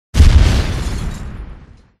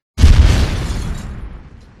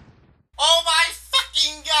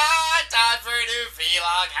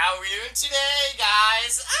Dog. How are we doing today,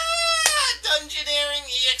 guys? Dungeoneering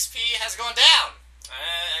EXP has gone down.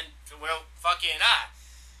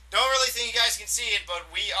 Don't really think you guys can see it, but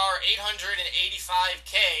we are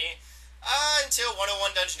 885k until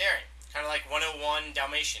 101 Dungeoneering. Kind of like 101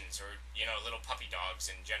 Dalmatians, or, you know, little puppy dogs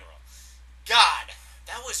in general. God,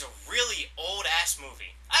 that was a really old-ass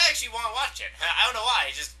movie. I actually want to watch it. I don't know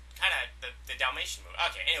why, just kind of the Dalmatian movie.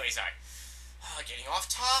 Okay, anyway, sorry. Getting off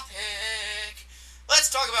topic. Let's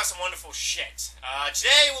talk about some wonderful shit.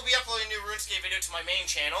 Today we'll be uploading a new Runescape video to my main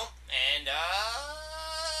channel, and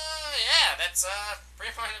yeah, that's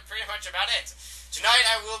pretty much about it. Tonight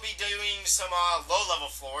I will be doing some low-level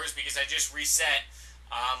floors because I just reset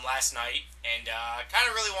last night, and kind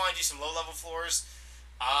of really want to do some low-level floors.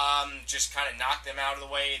 Just kind of knock them out of the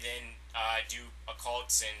way, then do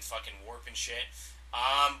occults and fucking warp and shit.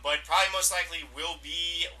 But probably most likely will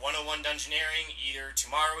be 101 Dungeoneering either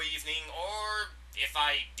tomorrow evening, or if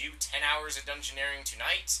I do 10 hours of Dungeoneering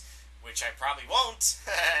tonight, which I probably won't,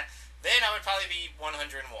 then I would probably be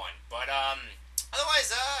 101. But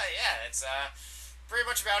otherwise, yeah, that's pretty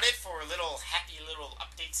much about it for happy little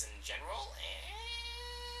updates in general.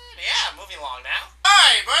 And yeah, moving along now.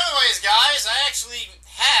 Alright, but otherwise, guys, I actually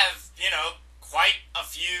have, you know, quite a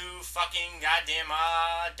few fucking goddamn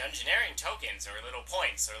Dungeoneering tokens, or little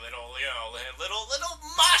points, or little, you know, little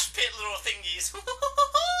mosh pit little thingies.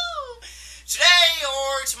 Today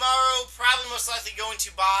or tomorrow, probably most likely going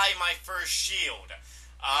to buy my first shield.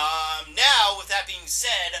 Now, with that being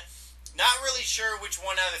said, not really sure which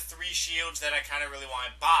one out of the 3 shields that I kind of really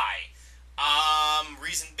want to buy.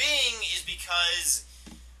 Reason being is because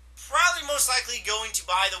probably most likely going to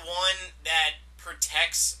buy the one that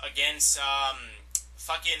protects against what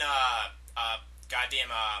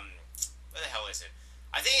the hell is it?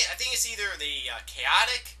 I think it's either the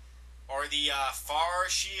chaotic or the far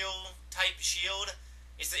shield type shield.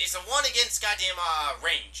 It's the one against goddamn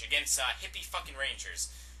range, against hippie fucking rangers.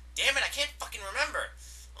 Damn it, I can't fucking remember.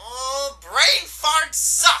 Oh, brain farts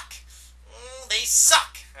suck. They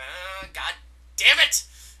suck. God damn it.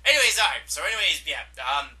 Anyways, alright. So anyways, yeah.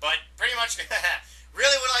 But pretty much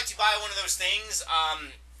really would like to buy one of those things.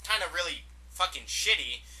 Kind of really fucking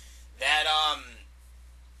shitty that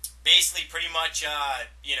basically pretty much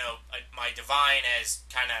you know, my divine as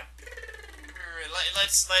kind of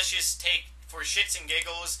let's just take for shits and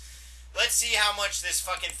giggles. Let's see how much this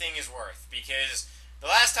fucking thing is worth, because the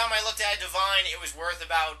last time I looked at divine, it was worth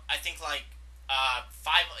about, I think, like I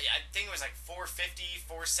think it was like 450,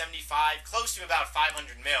 475, close to about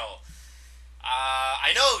 500 mil.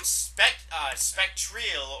 I know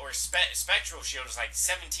Spectral or Spectral Shield is like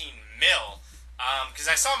 17 mil. Because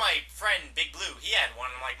I saw my friend Big Blue, he had one,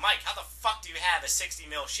 and I'm like, Mike, how the fuck do you have a 60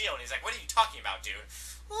 mil shield? And he's like, what are you talking about, dude?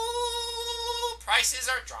 Ooh, prices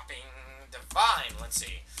are dropping. Divine, let's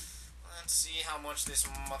see. Let's see how much this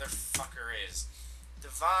motherfucker is.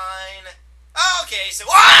 Divine. Oh, okay, so,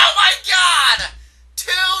 oh my god!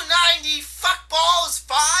 290 fuckballs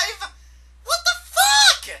 5? What the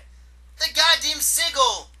fuck? The goddamn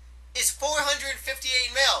sigil is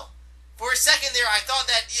 458 mil. For a second there, I thought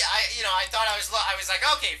that, yeah, I was like,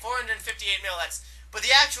 okay, 458 mil, but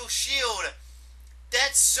the actual shield,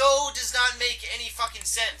 that so does not make any fucking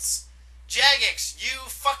sense. Jagex, you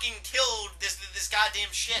fucking killed this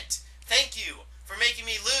goddamn shit. Thank you for making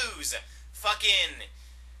me lose fucking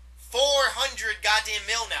 400 goddamn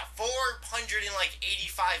mil now.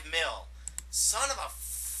 485 mil. Son of a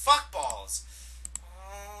fuckballs.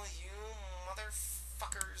 Oh, you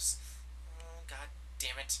motherfuckers. Oh, god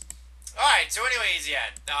damn it. Alright, so anyways,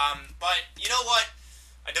 yeah, but you know what?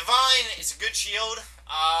 A divine is a good shield,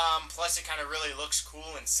 plus it kind of really looks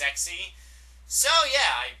cool and sexy. So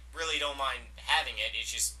yeah, I really don't mind having it.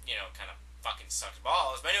 It's just, you know, kind of fucking sucks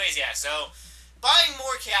balls. But anyways, yeah, so buying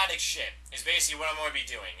more chaotic shit is basically what I'm going to be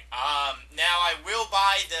doing. Now I will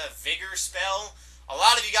buy the vigor spell. A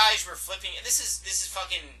lot of you guys were flipping, and this is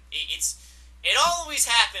fucking, it always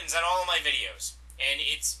happens on all of my videos, and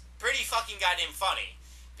it's pretty fucking goddamn funny.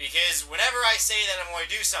 Because whenever I say that I'm going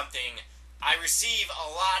to do something, I receive a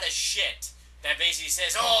lot of shit that basically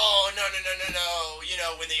says, oh, no, you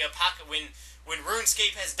know, when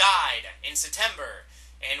Runescape has died in September,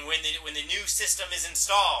 and when the new system is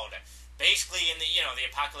installed, basically, the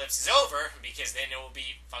apocalypse is over, because then it will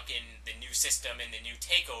be fucking the new system and the new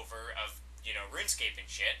takeover of, you know, Runescape and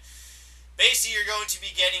shit. Basically, you're going to be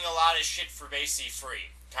getting a lot of shit for basically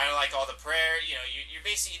free. Kind of like all the prayer, you know, you're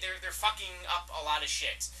basically, they're fucking up a lot of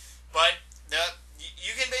shit. But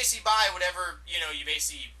you can basically buy whatever, you know, you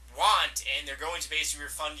basically want, and they're going to basically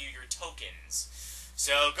refund you your tokens.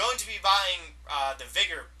 So going to be buying the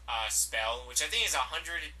Vigor spell, which I think is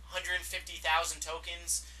 150,000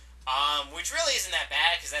 tokens, which really isn't that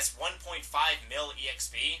bad because that's 1.5 mil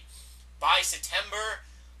EXP. By September,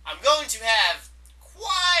 I'm going to have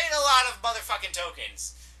quite a lot of motherfucking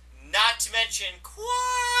tokens. Not to mention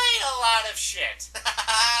quite a lot of shit.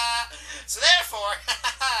 So therefore,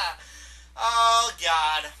 oh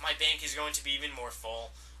god, my bank is going to be even more full.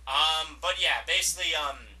 But yeah, basically,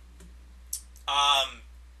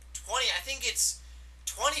 I think it's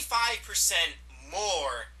 25%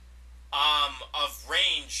 more, of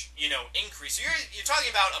range, increase. So you're talking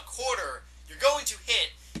about a quarter. You're going to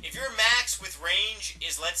hit, if your max with range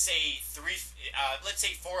is, let's say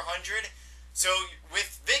 400, so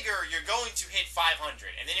with Vigor, you're going to hit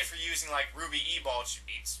 500. And then if you're using, like, Ruby E-Ball,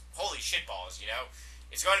 it's holy shit balls,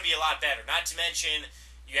 It's going to be a lot better. Not to mention,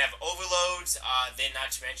 you have overloads, then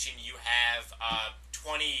not to mention you have,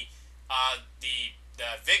 20, the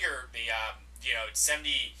Vigor, it's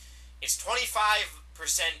 70, it's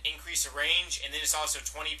 25% increase of range, and then it's also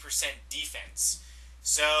 20% defense.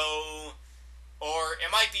 So, or it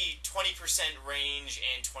might be 20% range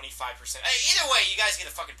and 25%. Either way, you guys get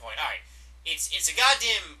the fucking point. Alright. It's a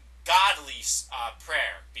goddamn godly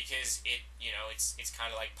prayer, because it's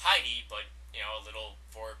kind of like piety, but a little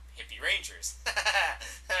for hippie rangers.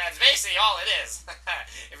 That's basically all it is.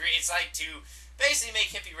 It's like to basically make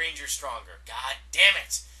hippie rangers stronger. God damn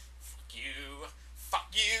it!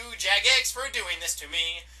 Fuck you, Jagex, for doing this to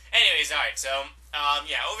me. Anyways, alright. So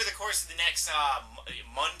yeah, over the course of the next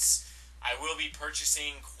months, I will be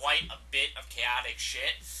purchasing quite a bit of chaotic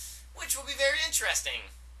shit, which will be very interesting.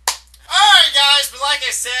 Alright guys, but like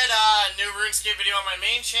I said, new Runescape video on my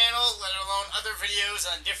main channel, let alone other videos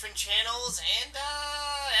on different channels, and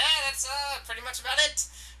yeah, that's pretty much about it.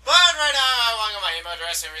 But right now, I want to go my email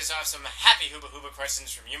address and resolve some happy hooba hooba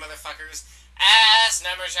questions from you motherfuckers. Ask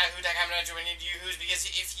number@yahoo.com, not to any of you who's, because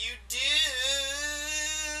if you do,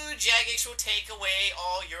 Jagex will take away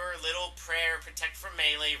all your little prayer, protect from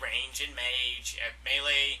melee, range, and mage,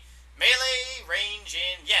 melee, range,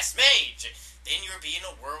 and yes, mage. Then you'll be in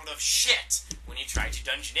a world of shit when you try to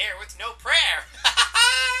dungeoneer with no prayer.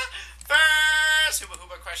 First, hooba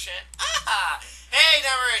hooba question. Hey,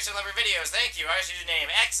 numbers, I love your videos. Thank you. I see your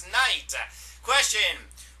name. X Knight.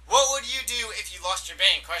 Question. What would you do if you lost your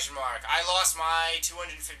bank? Question mark. I lost my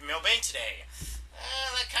 250 mil bank today.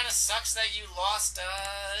 That kind of sucks that you lost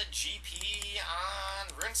GP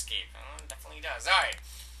on Runescape. It definitely does. Alright.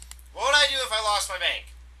 What would I do if I lost my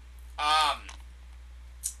bank?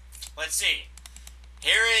 Let's see.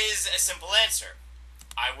 Here is a simple answer.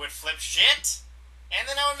 I would flip shit, and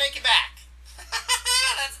then I would make it back.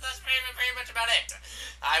 that's pretty much about it.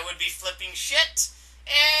 I would be flipping shit,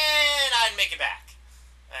 and I'd make it back.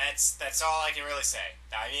 That's all I can really say.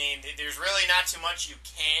 I mean, there's really not too much you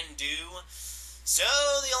can do. So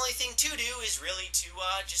the only thing to do is really to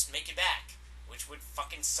just make it back, which would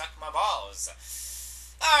fucking suck my balls.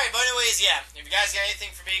 Alright, but anyways, yeah, if you guys got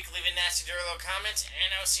anything for me, you can leave a nasty dirty little comment,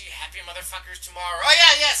 and I'll see you happy motherfuckers tomorrow. Oh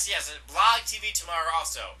yeah, yes, Blog TV tomorrow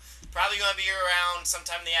also. Probably going to be around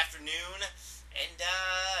sometime in the afternoon, and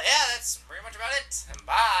yeah, that's pretty much about it.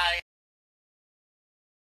 Bye.